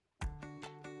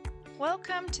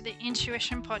Welcome to the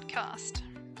Intuition Podcast,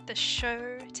 the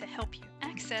show to help you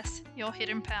access your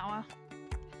hidden power.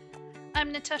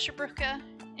 I'm Natasha Brooker,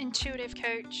 intuitive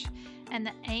coach, and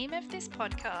the aim of this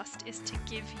podcast is to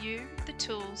give you the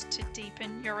tools to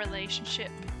deepen your relationship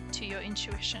to your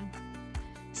intuition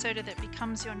so that it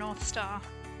becomes your North Star,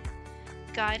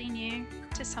 guiding you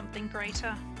to something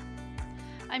greater.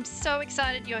 I'm so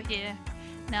excited you're here.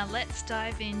 Now let's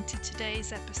dive into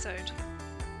today's episode.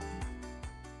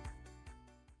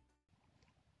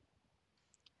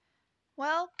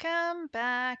 Welcome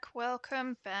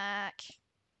back.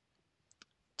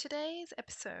 Today's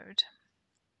episode,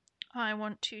 I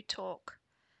want to talk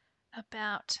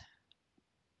about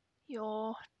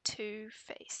your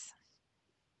two-face.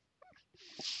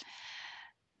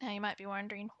 Now you might be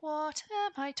wondering, what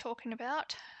am I talking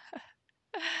about?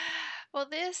 Well,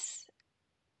 this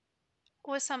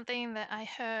was something that I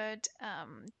heard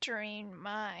during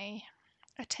my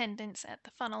attendance at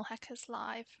the Funnel Hackers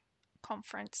Live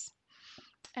conference.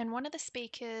 And one of the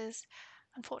speakers,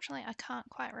 unfortunately, I can't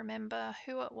quite remember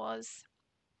who it was,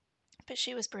 but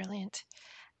she was brilliant.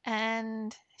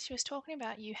 And she was talking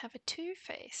about you have a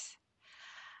two-face.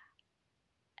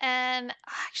 And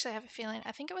I actually have a feeling,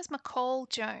 I think it was McCall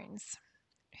Jones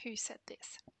who said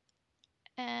this.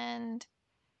 And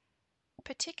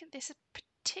this is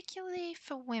particularly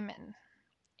for women,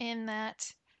 in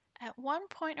that at one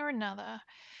point or another,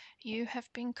 you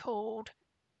have been called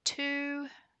to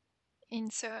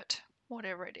insert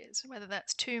whatever it is, whether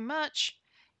that's too much,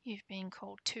 you've been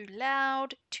called too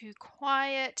loud, too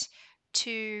quiet,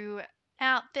 too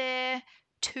out there,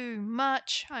 too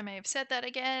much. I may have said that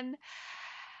again.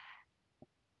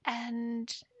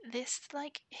 And this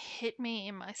hit me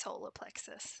in my solar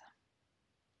plexus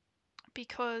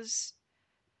because,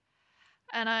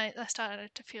 and I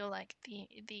started to feel like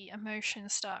the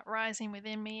emotions start rising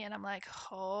within me, and I'm like,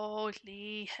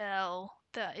 holy hell,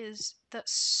 that's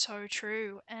so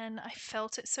true. And I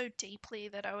felt it so deeply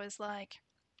that I was like,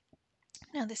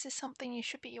 now this is something you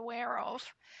should be aware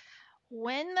of.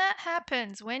 When that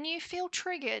happens, when you feel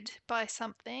triggered by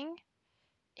something,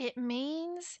 it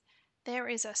means there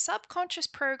is a subconscious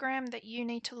program that you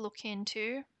need to look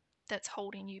into that's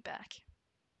holding you back.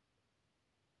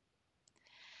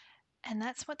 And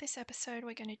that's what this episode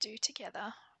we're going to do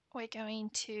together. We're going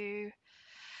to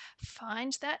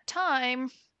find that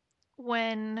time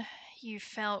when you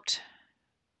felt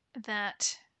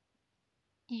that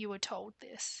you were told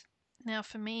this. Now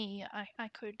for me, I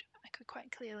could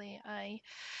quite clearly, I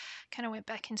kind of went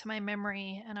back into my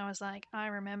memory and I was like, I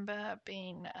remember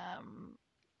being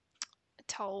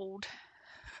told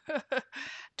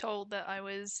that I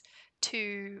was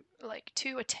too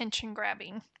attention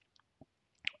grabbing,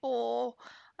 or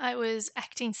I was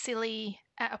acting silly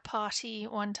at a party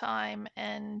one time,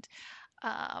 and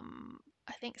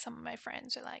I think some of my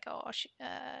friends were like, "Oh,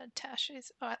 Tash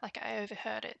is," like I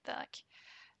overheard it, like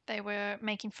they were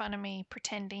making fun of me,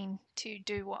 pretending to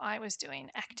do what I was doing,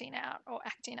 acting out or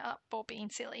acting up or being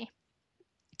silly.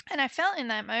 And I felt in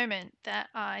that moment that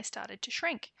I started to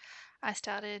shrink. I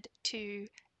started to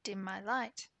dim my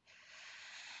light.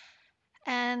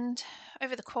 And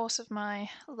over the course of my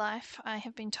life, I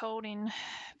have been told in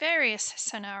various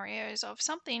scenarios of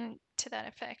something to that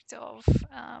effect of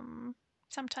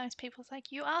sometimes people's like,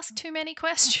 you ask too many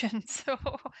questions.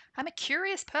 Or I'm a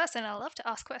curious person. I love to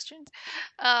ask questions.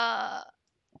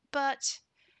 But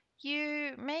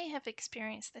you may have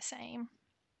experienced the same.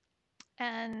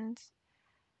 And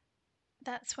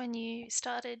that's when you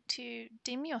started to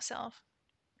dim yourself.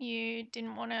 You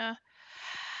didn't want to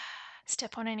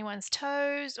step on anyone's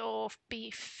toes or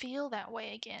feel that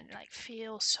way again. Like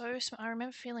feel so small. I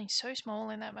remember feeling so small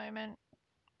in that moment.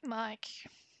 Like,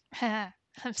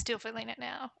 I'm still feeling it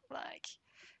now. Like,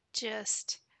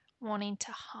 just wanting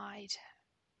to hide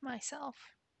myself.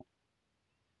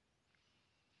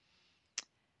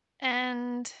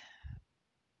 And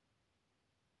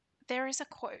there is a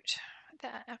quote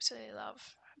that I absolutely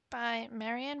love by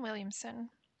Marianne Williamson.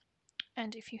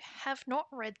 And if you have not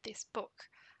read this book,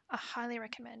 I highly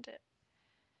recommend it.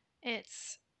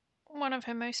 It's one of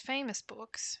her most famous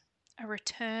books, A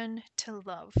Return to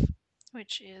Love,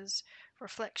 which is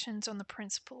Reflections on the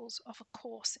Principles of A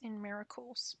Course in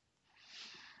Miracles.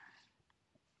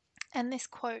 And this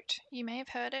quote, you may have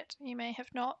heard it, you may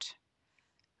have not,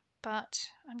 but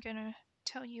I'm going to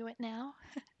tell you it now.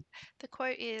 The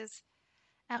quote is,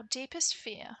 "Our deepest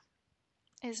fear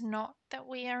is not that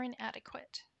we are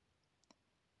inadequate.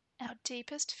 Our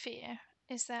deepest fear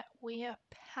is that we are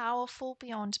powerful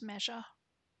beyond measure.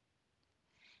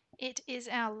 It is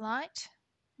our light,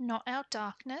 not our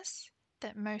darkness,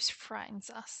 that most frightens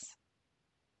us.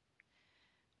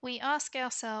 We ask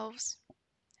ourselves,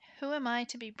 who am I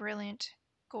to be brilliant,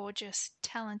 gorgeous,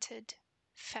 talented,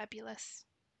 fabulous?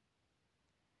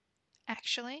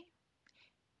 Actually,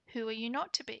 who are you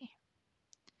not to be?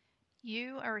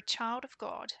 You are a child of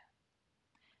God.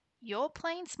 Your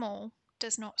plain small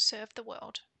does not serve the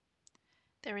world.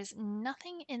 There is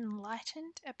nothing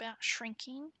enlightened about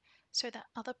shrinking so that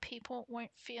other people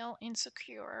won't feel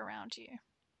insecure around you.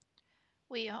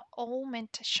 We are all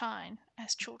meant to shine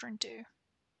as children do.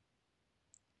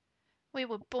 We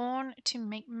were born to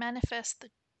make manifest the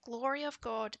glory of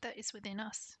God that is within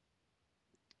us.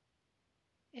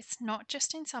 It's not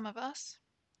just in some of us,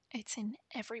 it's in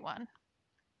everyone.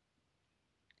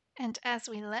 And as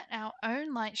we let our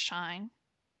own light shine,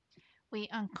 we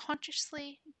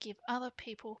unconsciously give other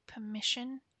people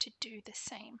permission to do the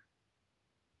same.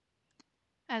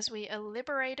 As we are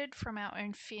liberated from our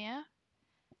own fear,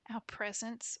 our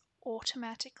presence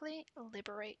automatically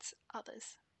liberates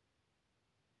others.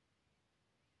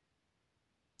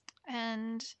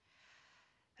 And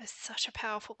it's such a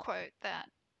powerful quote that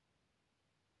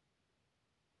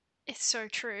is so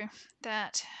true,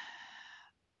 that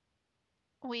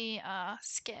we are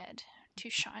scared to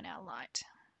shine our light,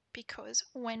 because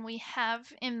when we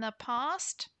have in the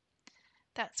past,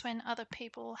 that's when other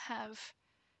people have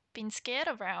been scared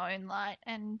of our own light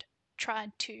and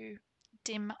tried to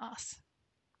dim us.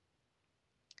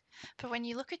 But when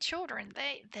you look at children,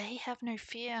 they have no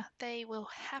fear. They will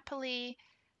happily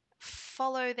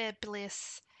follow their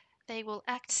bliss. They will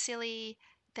act silly.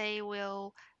 They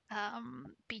will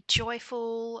be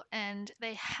joyful, and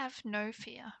they have no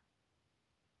fear.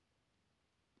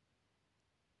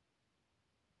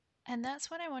 And that's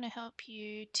what I want to help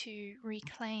you to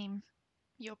reclaim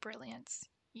your brilliance,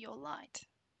 your light.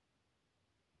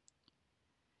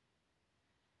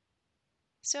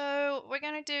 So we're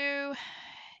going to do,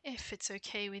 if it's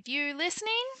okay with you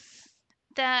listening,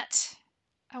 that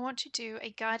I want to do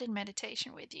a guided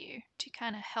meditation with you to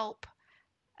kind of help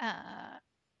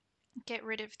get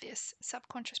rid of this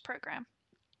subconscious program.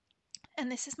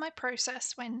 And this is my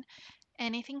process when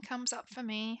anything comes up for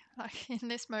me, like in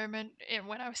this moment,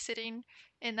 when I was sitting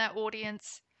in that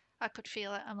audience, I could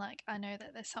feel it. I'm like, I know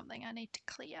that there's something I need to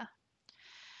clear.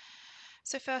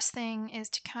 So first thing is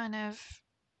to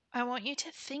I want you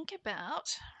to think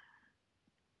about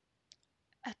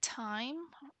a time,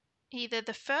 either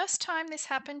the first time this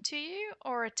happened to you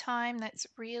or a time that's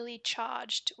really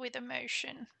charged with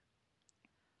emotion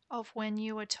of when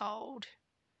you were told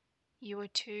you were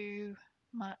too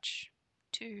much,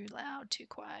 too loud, too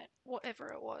quiet,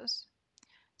 whatever it was.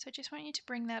 So I just want you to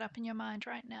bring that up in your mind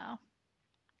right now.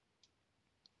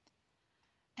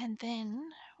 And then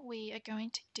we are going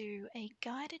to do a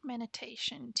guided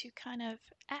meditation to kind of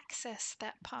access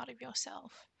that part of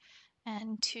yourself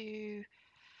and to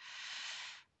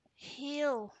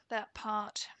heal that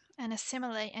part and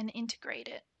assimilate and integrate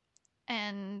it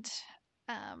and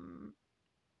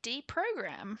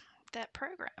deprogram that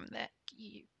program that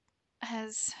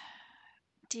has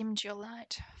dimmed your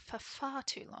light for far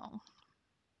too long.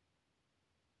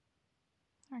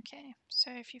 Okay,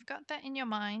 so if you've got that in your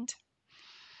mind,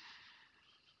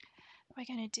 we're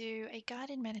going to do a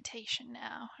guided meditation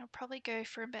now. I'll probably go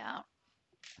for about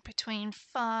between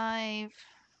 5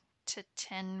 to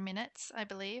 10 minutes, I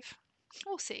believe.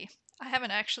 We'll see. I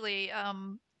haven't actually,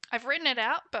 I've written it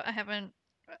out, but I haven't,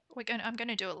 I'm going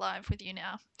to do it live with you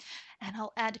now. And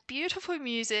I'll add beautiful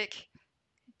music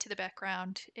to the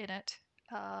background in it.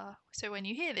 So when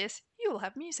you hear this, you will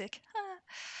have music.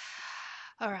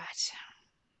 All right.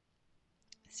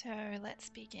 So let's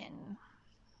begin.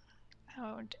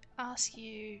 I would ask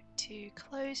you to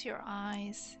close your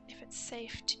eyes if it's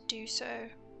safe to do so.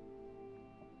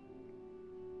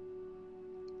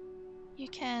 You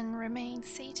can remain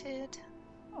seated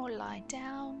or lie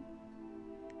down,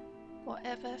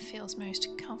 whatever feels most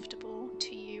comfortable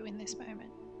to you in this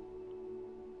moment.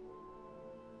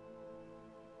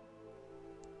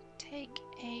 Take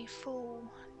a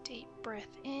full deep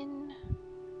breath in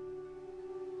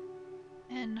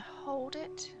and hold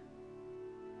it.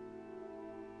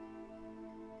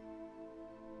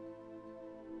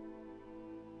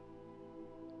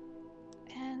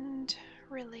 And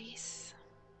release.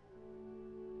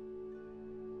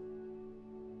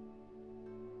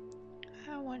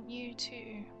 I want you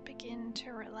to begin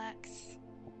to relax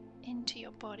into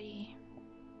your body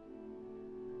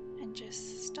and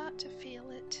just start to feel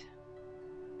it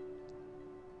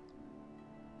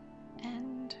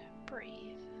and breathe.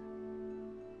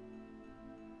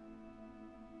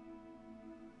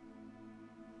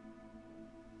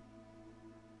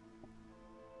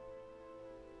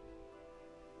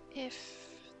 If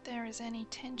there is any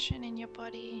tension in your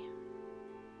body,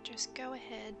 just go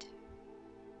ahead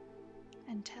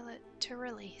and tell it to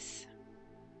release.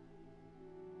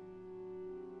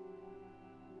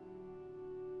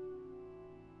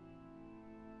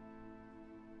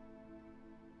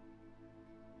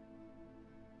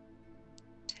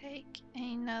 Take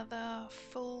another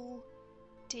full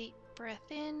deep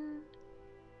breath in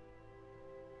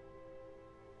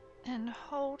and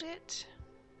hold it.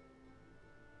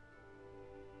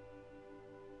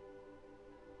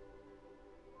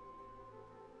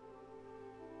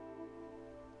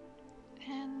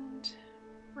 And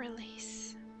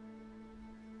release.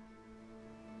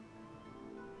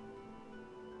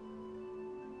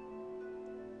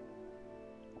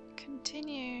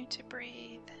 Continue to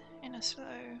breathe in a slow,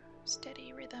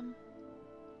 steady rhythm.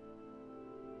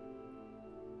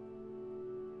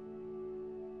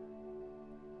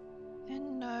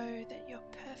 And know that you're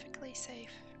perfectly safe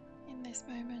in this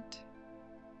moment.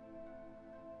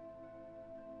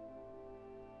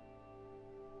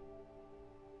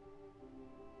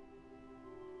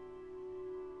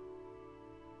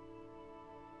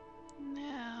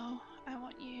 Now, I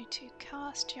want you to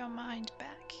cast your mind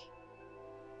back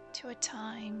to a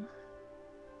time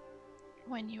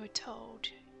when you were told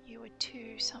you were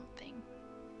too something.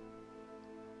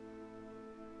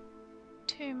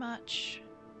 Too much,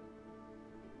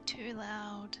 too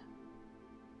loud,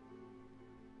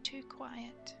 too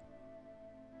quiet,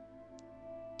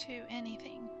 too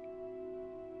anything.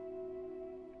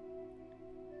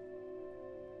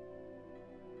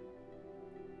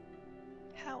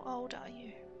 How old are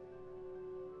you?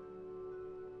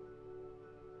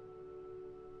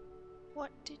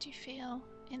 What did you feel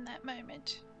in that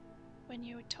moment when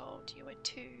you were told you were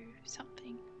too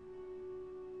something?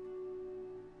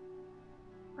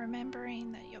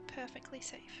 Remembering that you're perfectly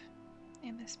safe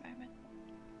in this moment.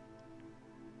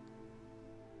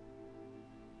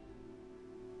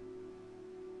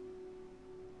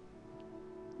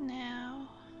 Now,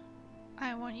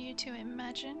 I want you to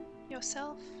imagine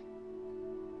yourself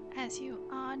as you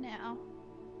are now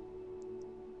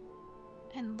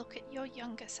and look at your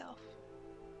younger self.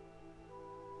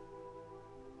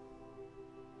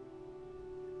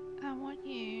 I want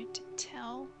you to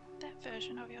tell that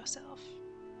version of yourself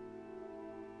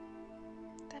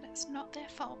that it's not their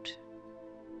fault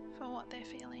for what they're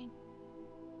feeling,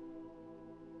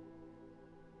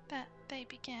 that they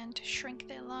began to shrink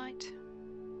their light,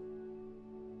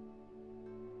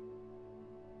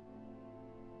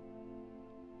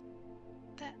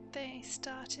 that they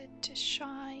started to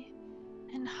shy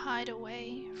and hide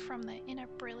away from their inner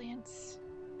brilliance.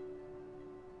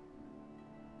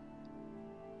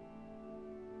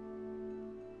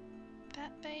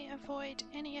 That they avoid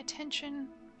any attention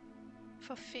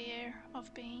for fear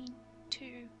of being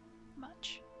too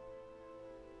much.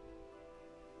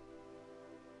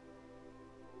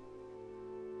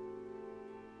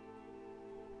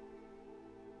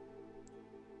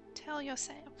 Tell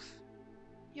yourself,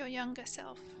 your younger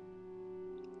self,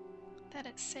 that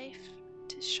it's safe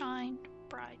to shine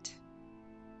bright,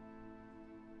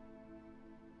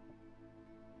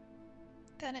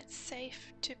 that it's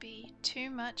safe to be too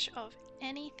much of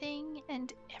anything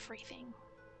and everything,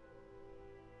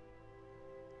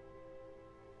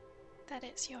 that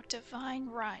it's your divine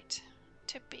right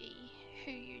to be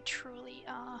who you truly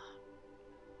are.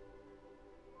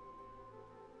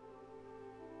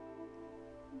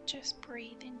 Just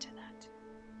breathe into that.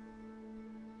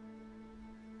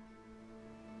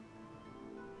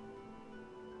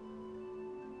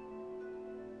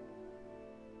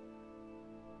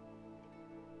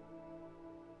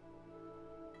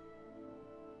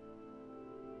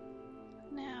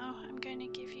 Now I'm going to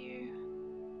give you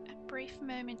a brief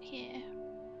moment here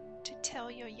to tell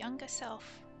your younger self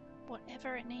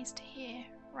whatever it needs to hear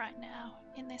right now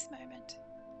in this moment.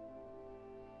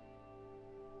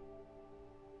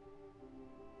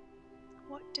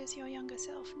 What does your younger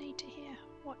self need to hear?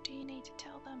 What do you need to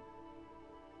tell them?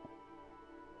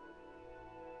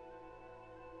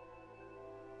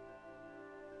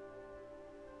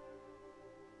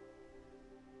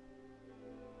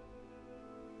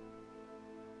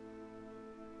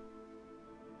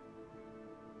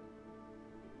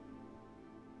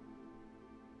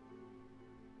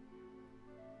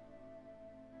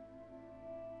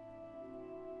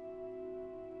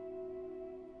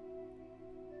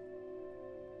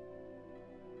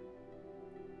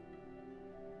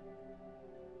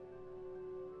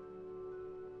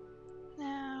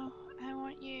 Now I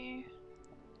want you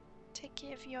to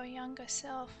give your younger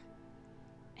self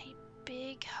a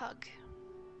big hug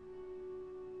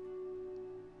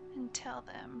and tell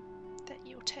them that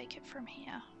you'll take it from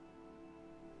here.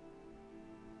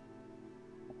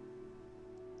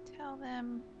 Tell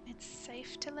them it's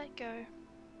safe to let go.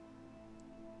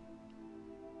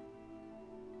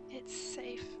 It's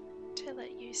safe to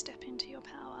let you step into your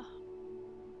power.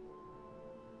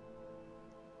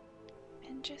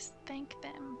 And just thank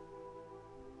them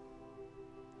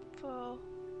for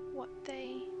what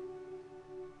they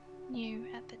knew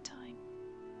at the time.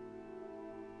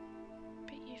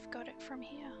 But you've got it from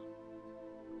here.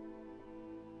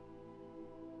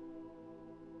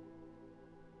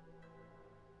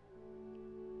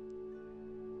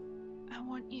 I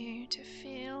want you to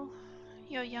feel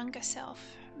your younger self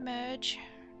merge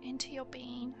into your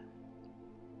being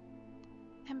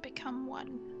and become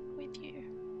one with you.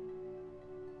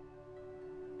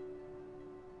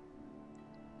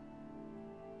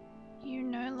 You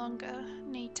no longer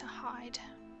need to hide.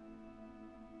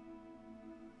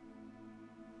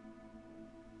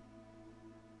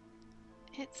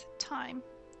 It's time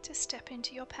to step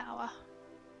into your power.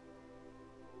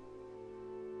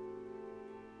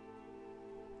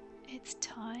 It's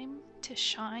time to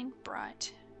shine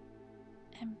bright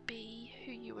and be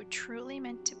who you were truly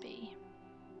meant to be.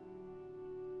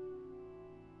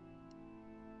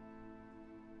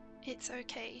 It's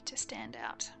okay to stand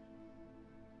out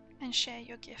and share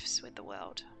your gifts with the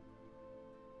world.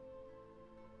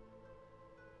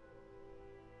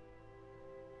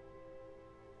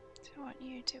 So I want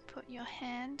you to put your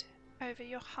hand over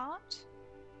your heart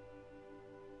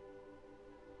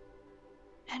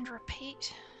and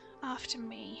repeat after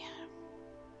me.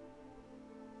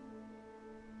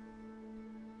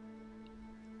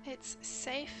 It's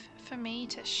safe for me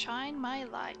to shine my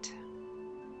light.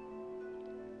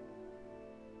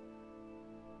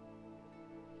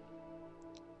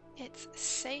 It's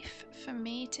safe for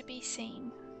me to be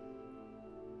seen.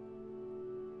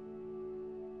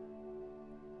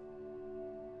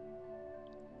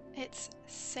 It's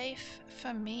safe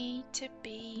for me to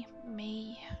be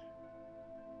me.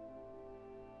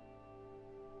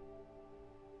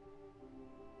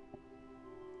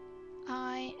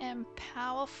 I am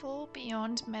powerful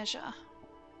beyond measure.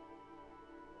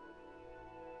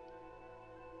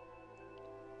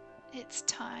 It's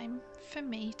time for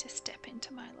me to step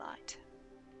into my light.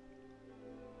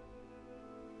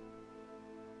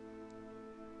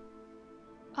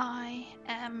 I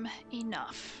am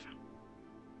enough.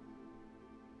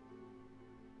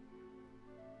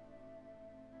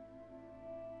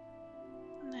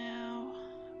 Now,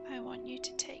 I want you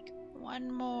to take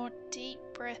one more deep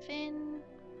breath in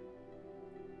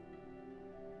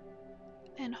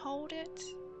and hold it.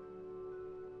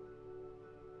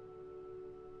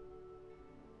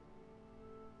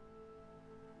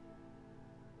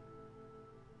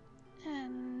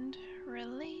 And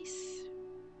release.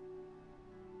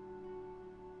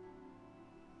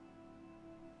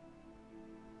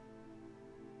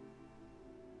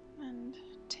 And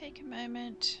take a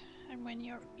moment, and when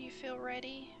you feel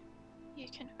ready, you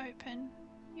can open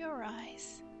your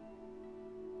eyes.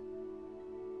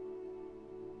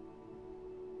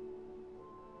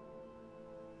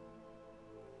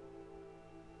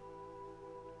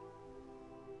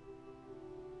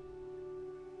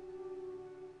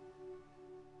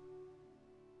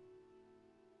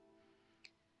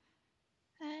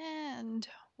 And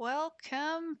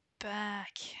welcome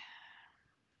back.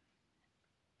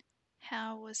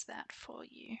 How was that for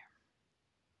you?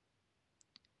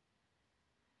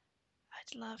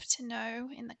 I'd love to know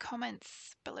in the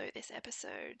comments below this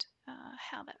episode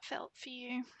how that felt for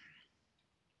you.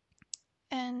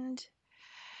 And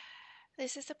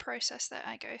this is the process that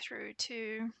I go through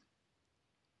to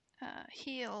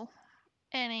heal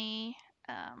any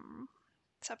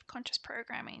subconscious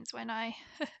programmings. When I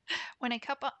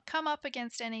come up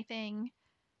against anything,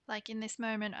 like in this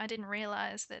moment, I didn't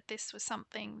realize that this was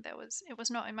something that it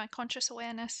was not in my conscious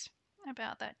awareness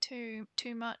about that too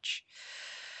much,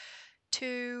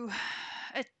 too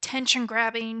attention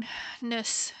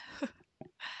grabbingness.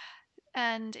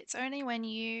 And it's only when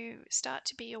you start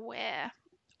to be aware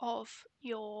of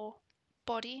your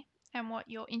body and what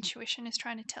your intuition is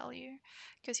trying to tell you,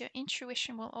 because your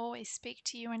intuition will always speak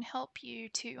to you and help you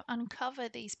to uncover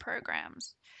these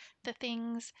programs, the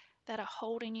things that are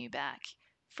holding you back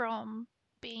from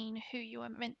being who you are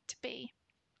meant to be.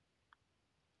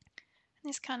 And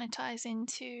this kind of ties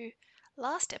into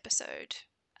last episode,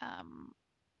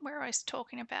 where I was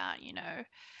talking about,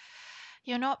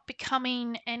 you're not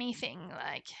becoming anything.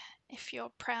 Like, if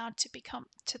you're proud to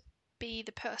be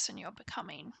the person you're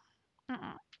becoming,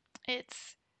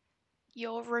 it's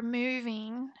you're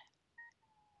removing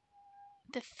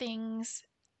the things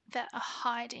that are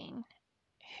hiding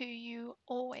who you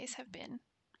always have been.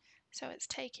 So it's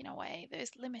taking away those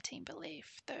limiting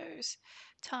beliefs, those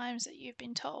times that you've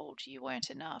been told you weren't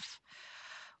enough,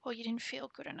 or you didn't feel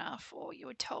good enough, or you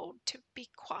were told to be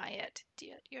quiet,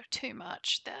 you're too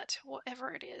much, that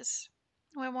whatever it is,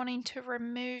 we're wanting to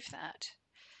remove that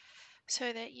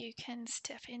so that you can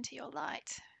step into your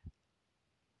light.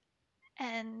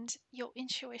 And your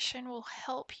intuition will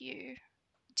help you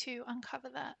to uncover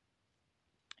that.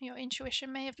 Your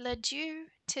intuition may have led you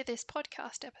to this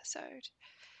podcast episode,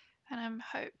 and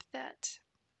I hope that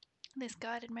this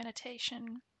guided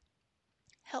meditation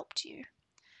helped you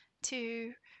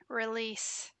to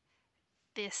release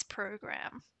this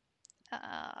program.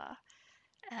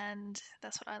 And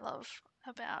that's what I love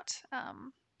about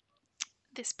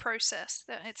this process,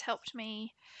 that it's helped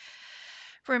me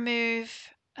remove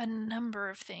a number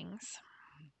of things.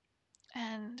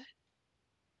 And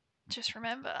just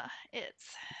remember,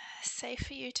 it's safe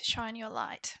for you to shine your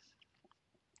light.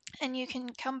 And you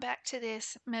can come back to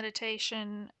this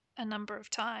meditation a number of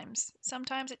times.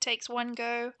 Sometimes it takes one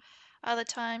go, other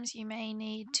times you may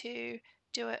need to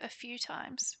do it a few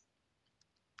times,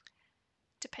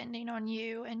 depending on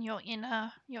you and your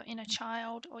inner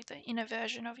child, or the inner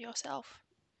version of yourself.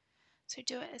 So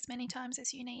do it as many times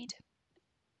as you need.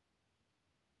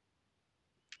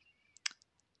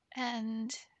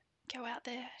 And go out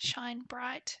there, shine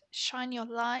bright, shine your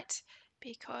light,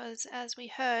 because as we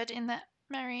heard in that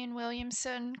Marianne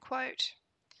Williamson quote,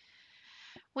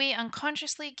 we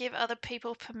unconsciously give other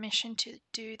people permission to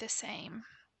do the same.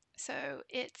 So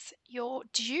it's your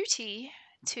duty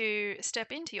to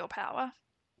step into your power,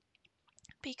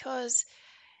 because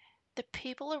the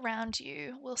people around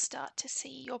you will start to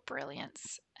see your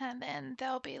brilliance, and then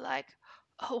they'll be like,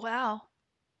 oh wow,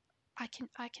 I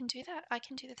can do that. I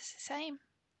can do the same.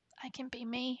 I can be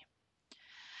me.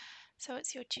 So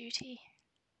it's your duty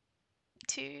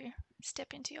to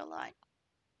step into your light.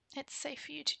 It's safe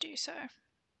for you to do so.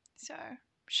 So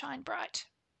shine bright.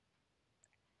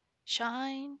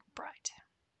 Shine bright.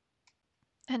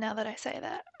 And now that I say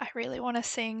that, I really want to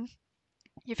sing.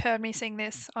 You've heard me sing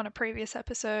this on a previous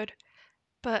episode,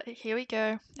 but here we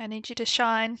go. I need you to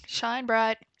shine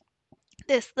bright.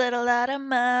 This little light of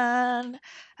mine,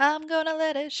 I'm gonna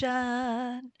let it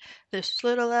shine. This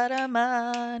little light of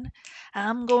mine,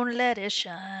 I'm gonna let it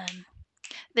shine.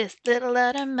 This little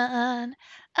light of mine,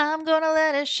 I'm gonna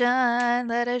let it shine,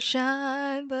 let it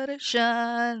shine, let it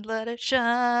shine, let it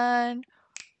shine.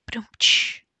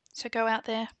 So go out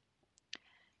there,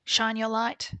 shine your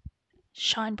light,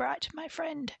 shine bright, my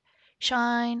friend,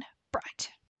 shine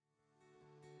bright.